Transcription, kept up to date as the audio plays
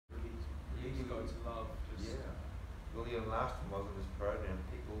Even last time I was on this program,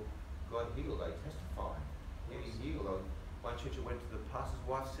 people got healed. They testified, getting healed. One church I went to, the pastor's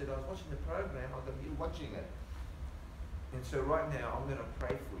wife said, I was watching the program, I got healed watching it. And so right now, I'm going to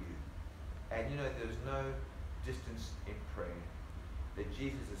pray for you. And you know, there's no distance in prayer. That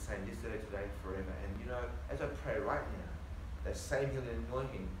Jesus is saying yesterday, today, forever. And you know, as I pray right now, that same healing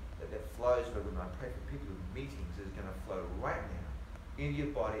anointing that flows when I pray for people in meetings is going to flow right now into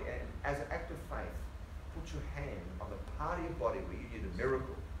your body. And as an act of faith, put your hand on the part of your body where you need a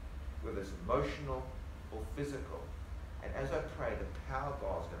miracle, whether it's emotional or physical. And as I pray, the power of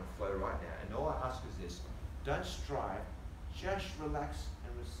God is going to flow right now. And all I ask is this: don't strive, just relax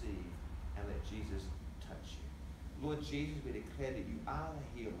and receive, and let Jesus touch you. Lord Jesus, we declare that you are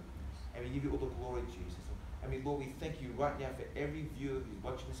the healer, and we give you all the glory, Jesus. I mean, Lord, we thank you right now for every viewer who's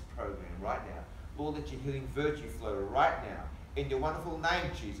watching this program right now. Lord, let your healing virtue flow right now. In your wonderful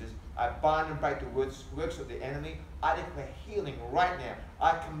name, Jesus, I bind and break the works of the enemy. I declare healing right now.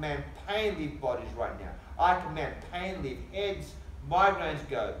 I command pain leave bodies right now. I command pain leave heads, migraines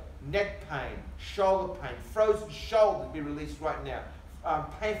go, neck pain, shoulder pain, frozen shoulders be released right now.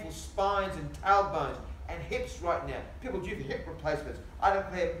 Painful spines and tailbones and hips right now. People due for hip replacements. I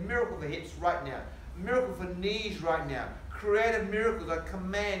declare miracle for hips right now. Miracle for knees right now. Creative miracles. I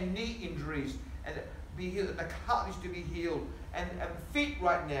command knee injuries and be healed, and the cartilage to be healed, and feet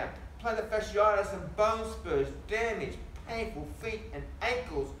right now. Plantar fasciitis and bone spurs, damaged, painful feet and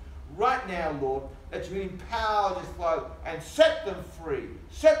ankles right now, Lord. That your healing power just flow and set them free.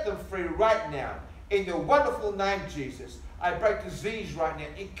 Set them free right now. In your wonderful name, Jesus, I break disease right now,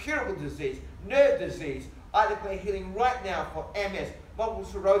 incurable disease, nerve disease. I declare healing right now for MS, multiple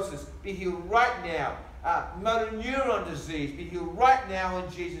sclerosis, be healed right now. Motor neuron disease, be healed right now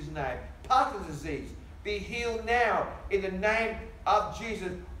in Jesus' name. Parkinson's disease, be healed now in the name of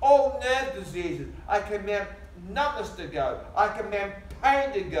Jesus. All nerve diseases, I command numbness to go. I command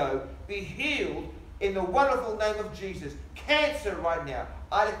pain to go. Be healed in the wonderful name of Jesus. Cancer right now,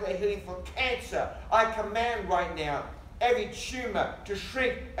 I declare healing for cancer. I command right now every tumor to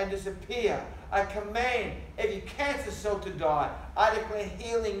shrink and disappear. I command every cancer cell to die. I declare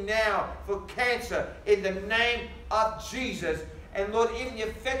healing now for cancer in the name of Jesus. And Lord, even the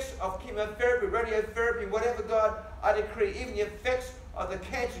effects of chemotherapy, radiotherapy, whatever, God, I decree, even the effects of the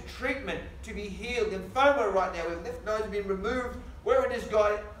cancer treatment to be healed. Lymphoma right now, where the lymph nodes have been removed, where it is,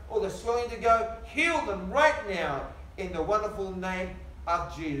 God, all the swelling to go, heal them right now in the wonderful name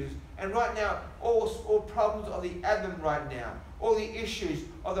of Jesus. And right now, all problems of the abdomen right now, all the issues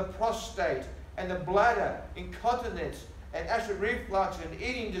of the prostate and the bladder, incontinence and acid reflux and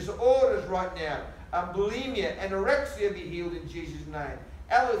eating disorders right now, bulimia, anorexia be healed in Jesus' name.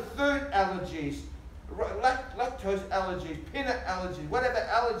 Food allergies, lactose allergies, peanut allergies, whatever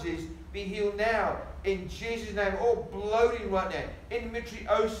allergies, be healed now in Jesus' name. All bloating right now,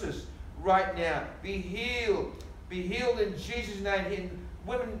 endometriosis right now, be healed in Jesus' name.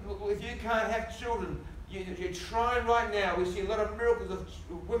 Women, if you can't have children, you're trying right now. We see a lot of miracles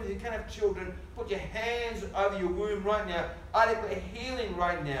of women who can't have children. Put your hands over your womb right now. I declare healing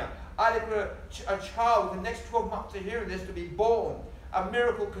right now. I declare a child within the next 12 months of hearing this to be born. A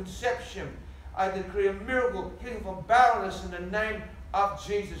miracle conception. I decree a miracle healing from barrenness in the name of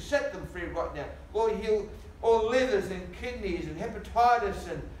Jesus. Set them free right now. Lord, heal all livers and kidneys and hepatitis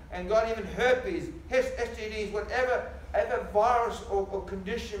and God, even herpes, STDs, whatever virus or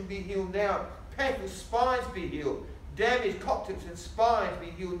condition be healed now. Painful spines be healed. Damaged coccyx and spines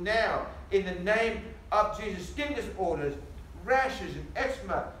be healed now in the name of Jesus. Skin disorders, rashes and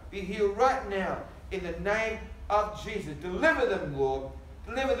eczema be healed right now in the name of Jesus. Deliver them, Lord.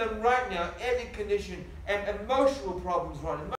 Deliver them right now. Every condition and emotional problems right now.